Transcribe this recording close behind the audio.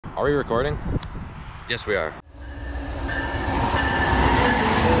Are we recording? Yes, we are.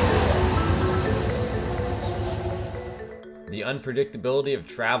 The unpredictability of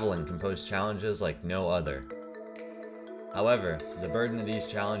traveling can pose challenges like no other. However, the burden of these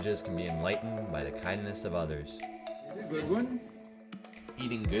challenges can be enlightened by the kindness of others. Good one.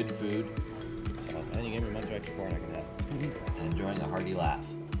 Eating good food, and you give me a bunch of extra corn I can have, and enjoying a hearty laugh.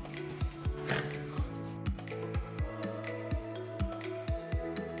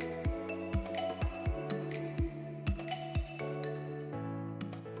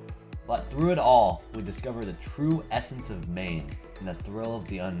 But through it all, we discover the true essence of Maine and the thrill of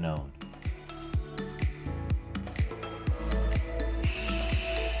the unknown.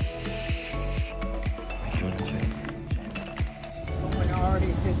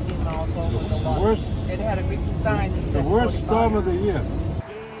 Already 15 miles over the line. It had a big sign that said The worst storm of the year.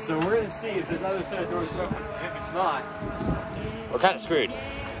 So we're gonna see if this other set of doors is open. If it's not, We're kind of screwed.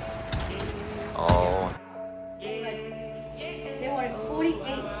 Oh. They wanted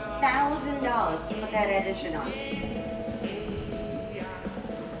 $48,000 to put that addition on.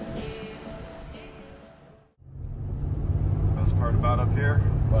 Best part about up here?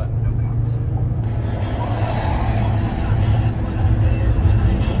 What? No cops.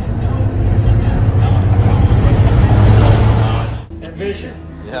 ambition.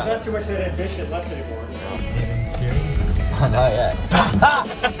 Yeah. There's not too much of that ambition left anymore. Scary? Oh, not yet.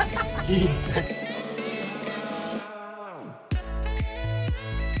 Jeez.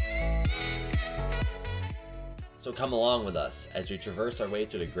 So come along with us as we traverse our way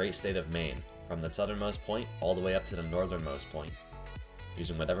through the great state of Maine, from the southernmost point all the way up to the northernmost point,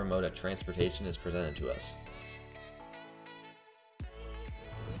 using whatever mode of transportation is presented to us.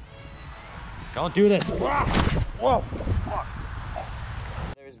 Don't do this! Whoa!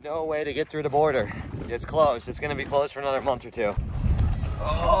 There's no way to get through the border. It's closed. It's gonna be closed for another month or two.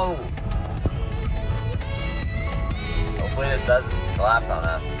 Oh! Hopefully this doesn't collapse on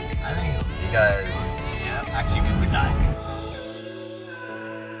us. I think because, yeah, actually we would die.